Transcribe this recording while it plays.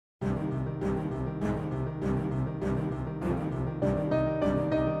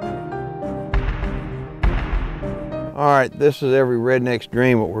All right, this is every redneck's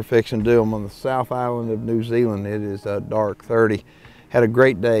dream what we're fixing to do. I'm on the South Island of New Zealand. It is dark 30. Had a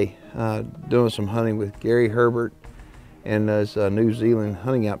great day doing some hunting with Gary Herbert and his New Zealand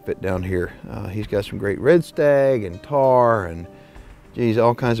hunting outfit down here. He's got some great red stag and tar and geez,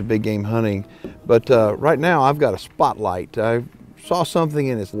 all kinds of big game hunting. But right now I've got a spotlight. I saw something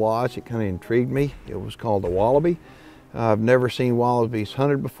in his lodge that kind of intrigued me. It was called a wallaby. I've never seen wallabies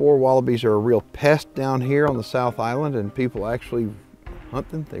hunted before. Wallabies are a real pest down here on the South Island, and people actually hunt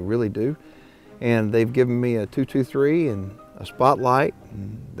them. They really do. And they've given me a 223 and a spotlight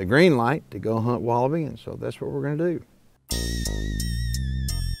and the green light to go hunt wallaby, and so that's what we're going to do.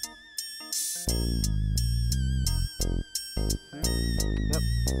 Yep.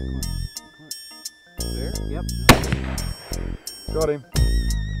 There? Yep. Got him.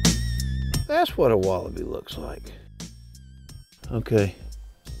 That's what a wallaby looks like. Okay.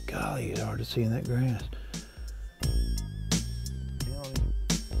 Golly, it's hard to see in that grass.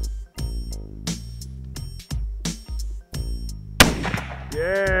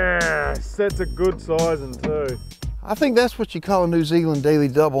 Yes, that's a good sizing too. I think that's what you call a New Zealand daily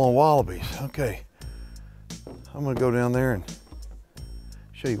double on wallabies. Okay. I'm gonna go down there and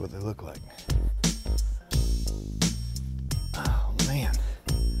show you what they look like. Oh man.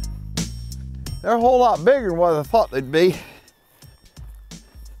 They're a whole lot bigger than what I thought they'd be.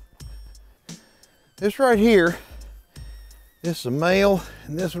 This right here, this is a male,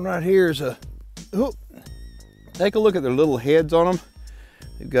 and this one right here is a, oh, take a look at their little heads on them.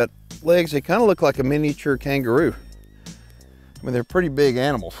 They've got legs, they kind of look like a miniature kangaroo. I mean, they're pretty big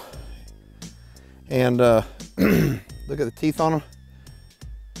animals. And look at the teeth on them.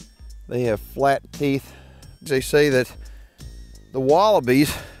 They have flat teeth. They say that the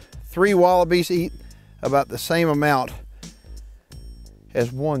wallabies, 3 wallabies eat about the same amount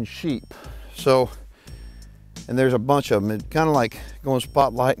as 1 sheep. So, and there's a bunch of them. It's kind of like going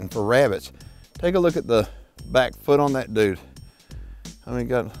spotlighting for rabbits. Take a look at the back foot on that dude. I mean,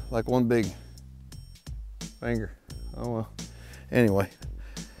 got like 1 big finger. Oh well. Anyway,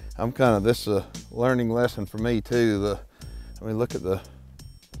 I'm kind of, this is a learning lesson for me too. I mean, look at the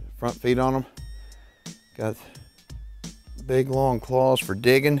front feet on them. Got big long claws for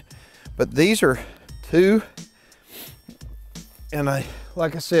digging. But these are 2, and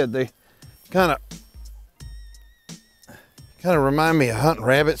like I said, they kind of remind me of hunting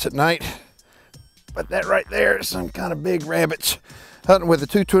rabbits at night. But that right there is some kind of big rabbits. Hunting with a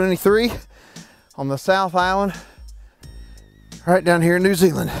 223 on the South Island, right down here in New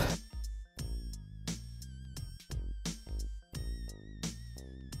Zealand.